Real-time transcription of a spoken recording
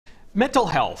Mental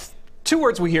health. Two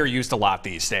words we hear used a lot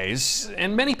these days,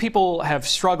 and many people have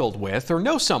struggled with or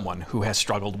know someone who has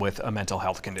struggled with a mental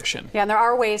health condition. Yeah, and there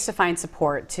are ways to find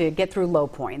support to get through low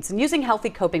points, and using healthy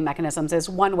coping mechanisms is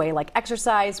one way, like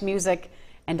exercise, music,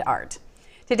 and art.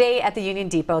 Today at the Union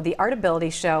Depot, the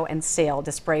Artability Show and Sale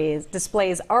displays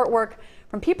artwork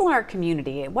from people in our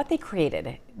community and what they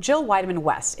created. Jill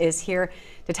Wiedeman-West is here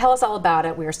to tell us all about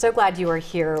it. We are so glad you are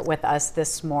here with us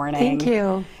this morning. Thank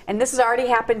you. And this has already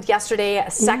happened yesterday,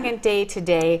 a second day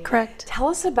today. Correct. Tell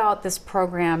us about this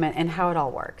program and how it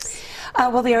all works.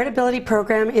 Well, the Artability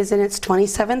program is in its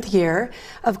 27th year.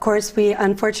 Of course, we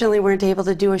unfortunately weren't able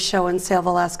to do a show and sale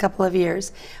the last couple of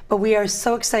years, but we are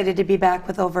so excited to be back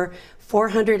with over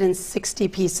 460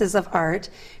 pieces of art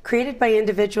created by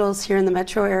individuals here in the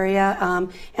metro area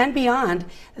and beyond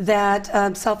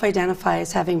that self-identify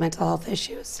as having mental health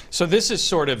issues. So this is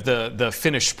sort of the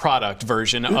finished product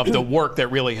version of the work that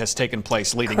really has taken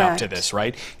place leading up to this,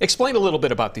 right? Explain a little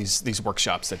bit about these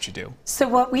workshops that you do. So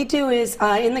what we do is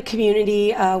in the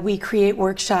community, we create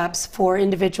workshops for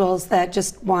individuals that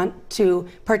just want to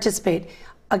participate.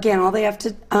 Again, all they have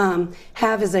to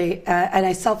have is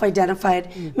a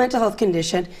self-identified mental health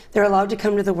condition. They're allowed to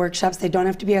come to the workshops. They don't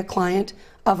have to be a client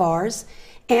of ours.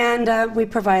 And we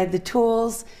provide the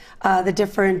tools, the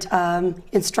different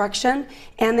instruction,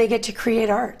 and they get to create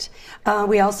art.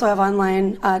 We also have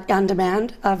online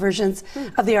on-demand versions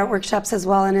of the art workshops as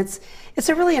well. And it's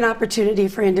really an opportunity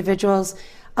for individuals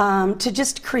to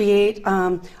just create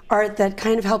art that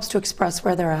kind of helps to express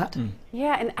where they're at.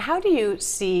 Yeah, and how do you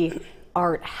see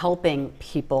art helping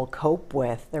people cope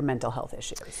with their mental health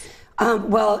issues?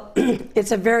 Well,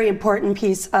 it's a very important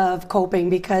piece of coping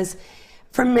because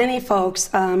for many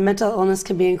folks, mental illness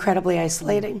can be incredibly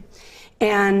isolating.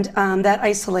 And that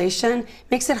isolation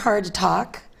makes it hard to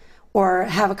talk or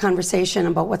have a conversation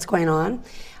about what's going on.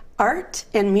 Art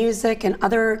and music and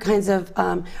other kinds of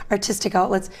artistic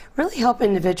outlets really help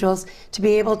individuals to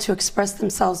be able to express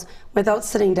themselves without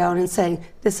sitting down and saying,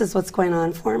 this is what's going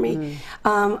on for me.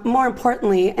 More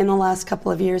importantly, in the last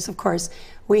couple of years, of course,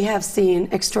 we have seen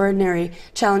extraordinary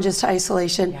challenges to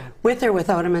isolation with or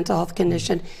without a mental health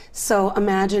condition. So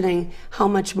imagining how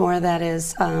much more that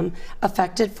has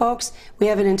affected folks, we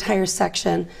have an entire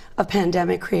section of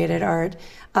pandemic-created art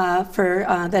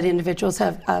that individuals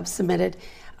have submitted.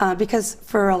 Because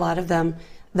for a lot of them,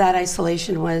 that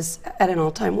isolation was at an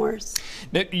all-time worst.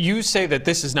 Now, you say that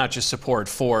this is not just support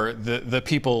for the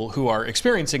people who are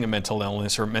experiencing a mental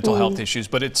illness or mental health issues,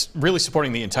 but it's really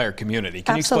supporting the entire community.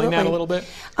 Can you explain that a little bit?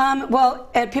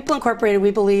 Well, at People Incorporated, we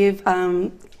believe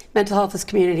mental health is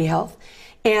community health.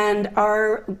 And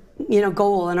our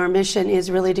goal and our mission is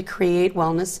really to create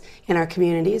wellness in our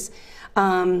communities.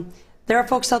 There are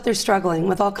folks out there struggling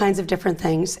with all kinds of different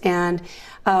things, and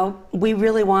we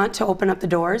really want to open up the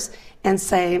doors and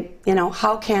say,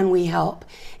 how can we help?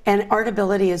 And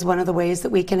Artability is one of the ways that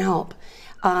we can help.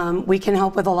 We can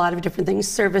help with a lot of different things,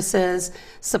 services,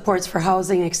 supports for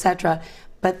housing, etc.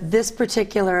 But this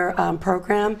particular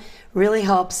program really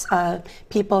helps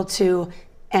people to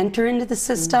enter into the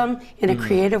system in a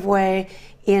creative way,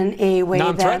 in a way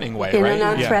non-threatening way, in a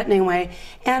non-threatening way,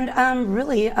 and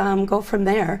really go from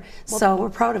there. Well, so we're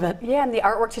proud of it. Yeah, and the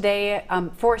artwork today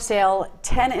for sale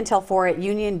 10 until 4 at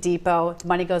Union Depot. The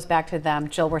money goes back to them.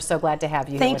 Jill, we're so glad to have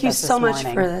you here with us this morning. Thank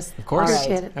you so much for this. Of course. All right.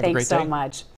 Appreciate it. Thanks so much.